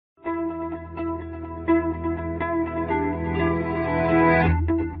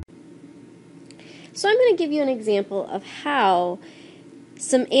So I'm going to give you an example of how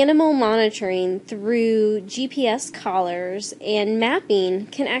some animal monitoring through GPS collars and mapping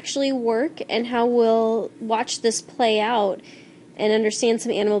can actually work, and how we'll watch this play out and understand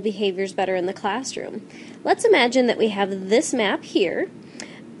some animal behaviors better in the classroom. Let's imagine that we have this map here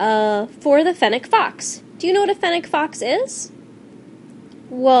for the fennec fox. Do you know what a fennec fox is?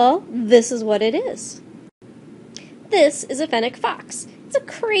 Well, this is what it is. This is a fennec fox. It's a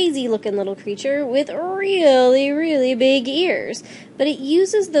crazy looking little creature with really big ears, but it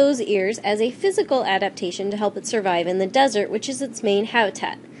uses those ears as a physical adaptation to help it survive in the desert, which is its main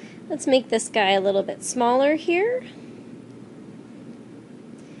habitat. Let's make this guy a little bit smaller here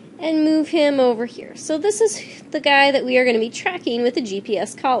and move him over here. So this is the guy that we are going to be tracking with a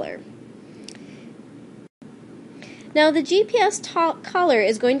GPS collar. Now the GPS collar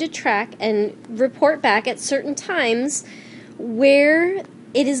is going to track and report back at certain times where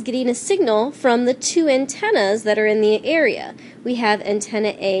it is getting a signal from the two antennas that are in the area. We have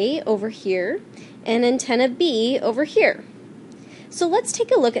antenna A over here and antenna B over here. So let's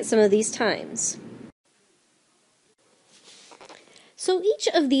take a look at some of these times. So each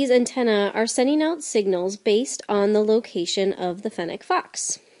of these antennae are sending out signals based on the location of the fennec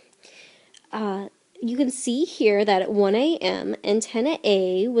fox. You can see here that at 1 a.m. antenna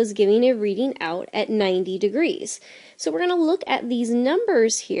A was giving a reading out at 90 degrees. So we're going to look at these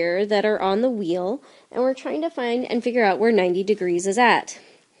numbers here that are on the wheel, and we're trying to find and figure out where 90 degrees is at.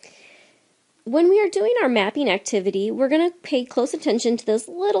 When we are doing our mapping activity, we're going to pay close attention to this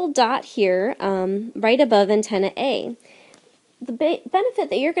little dot here right above antenna A. The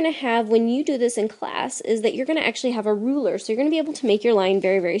benefit that you're going to have when you do this in class is that you're going to actually have a ruler, so you're going to be able to make your line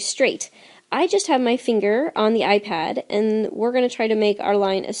very straight. I just have my finger on the iPad, and we're going to try to make our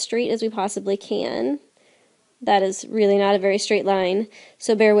line as straight as we possibly can. That is really not a very straight line,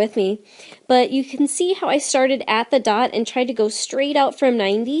 so bear with me. But you can see how I started at the dot and tried to go straight out from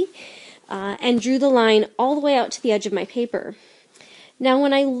 90 and drew the line all the way out to the edge of my paper. Now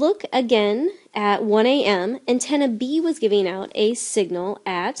when I look again at 1 a.m., antenna B was giving out a signal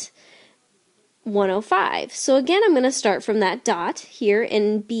at 105. So again, I'm going to start from that dot here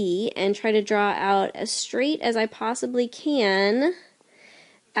in B and try to draw out as straight as I possibly can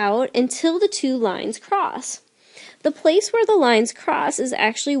out until the two lines cross. The place where the lines cross is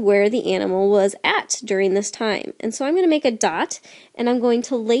actually where the animal was at during this time. And so I'm going to make a dot and I'm going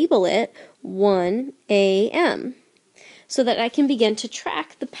to label it 1 a.m. so that I can begin to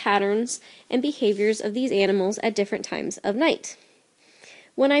track the patterns and behaviors of these animals at different times of night.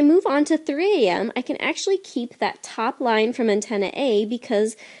 When I move on to 3 a.m., I can actually keep that top line from antenna A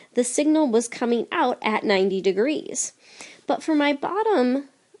because the signal was coming out at 90 degrees. But for my bottom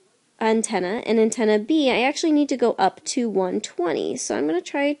antenna and antenna B, I actually need to go up to 120. So I'm going to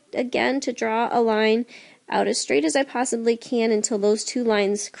try again to draw a line out as straight as I possibly can until those two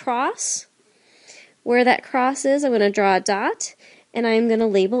lines cross. Where that cross is, I'm going to draw a dot, and I'm going to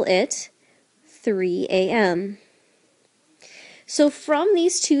label it 3 a.m. So from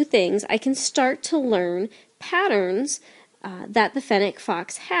these two things, I can start to learn patterns that the fennec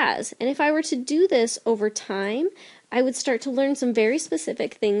fox has. And if I were to do this over time, I would start to learn some very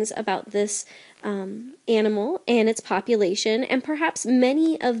specific things about this animal and its population, and perhaps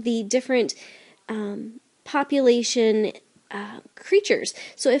many of the different population creatures.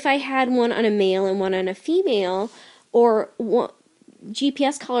 So if I had one on a male and one on a female, or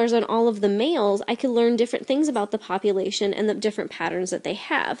GPS collars on all of the males, I could learn different things about the population and the different patterns that they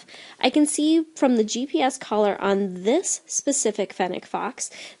have. I can see from the GPS collar on this specific fennec fox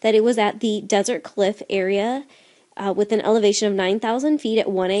that it was at the desert cliff area with an elevation of 9,000 feet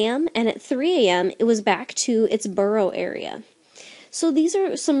at 1 a.m. and at 3 a.m. it was back to its burrow area. So these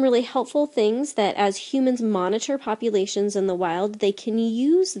are some really helpful things that as humans monitor populations in the wild, they can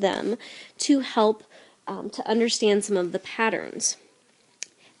use them to help to understand some of the patterns.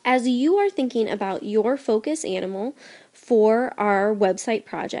 As you are thinking about your focus animal for our website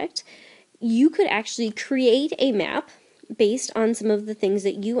project, you could actually create a map based on some of the things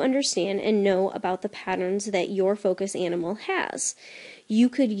that you understand and know about the patterns that your focus animal has. You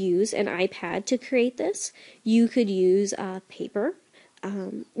could use an iPad to create this. You could use paper.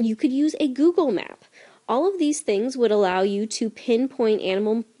 You could use a Google map. All of these things would allow you to pinpoint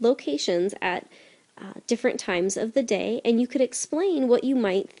animal locations at different times of the day, and you could explain what you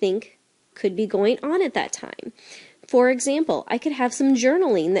might think could be going on at that time. For example, I could have some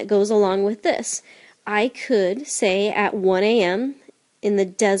journaling that goes along with this. I could say at 1 a.m. in the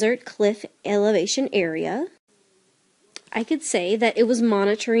desert cliff elevation area, I could say that it was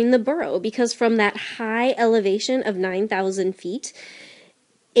monitoring the burrow because from that high elevation of 9,000 feet,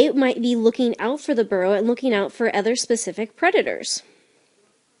 it might be looking out for the burrow and looking out for other specific predators.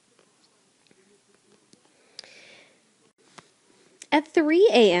 At 3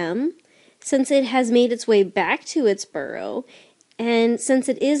 a.m., since it has made its way back to its burrow, and since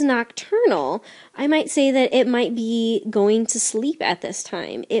it is nocturnal, I might say that it might be going to sleep at this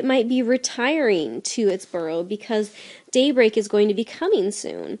time. It might be retiring to its burrow because daybreak is going to be coming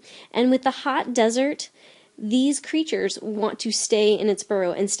soon. And with the hot desert, these creatures want to stay in its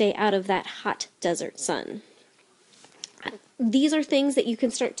burrow and stay out of that hot desert sun. These are things that you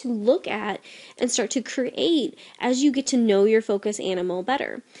can start to look at and start to create as you get to know your focus animal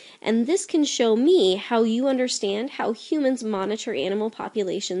better. And this can show me how you understand how humans monitor animal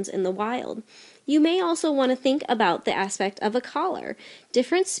populations in the wild. You may also want to think about the aspect of a collar.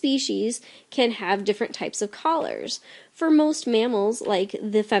 Different species can have different types of collars. For most mammals, like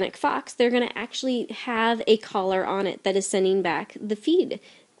the fennec fox, they're going to actually have a collar on it that is sending back the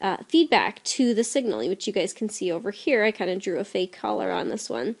feedback to the signal, which you guys can see over here. I kind of drew a fake collar on this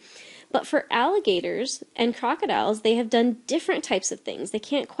one. But for alligators and crocodiles, they have done different types of things. They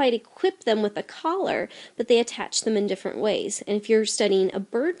can't quite equip them with a collar, but they attach them in different ways. And if you're studying a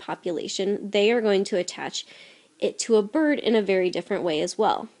bird population, they are going to attach it to a bird in a very different way as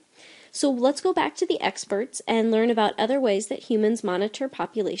well. So let's go back to the experts and learn about other ways that humans monitor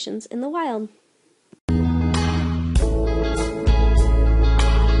populations in the wild.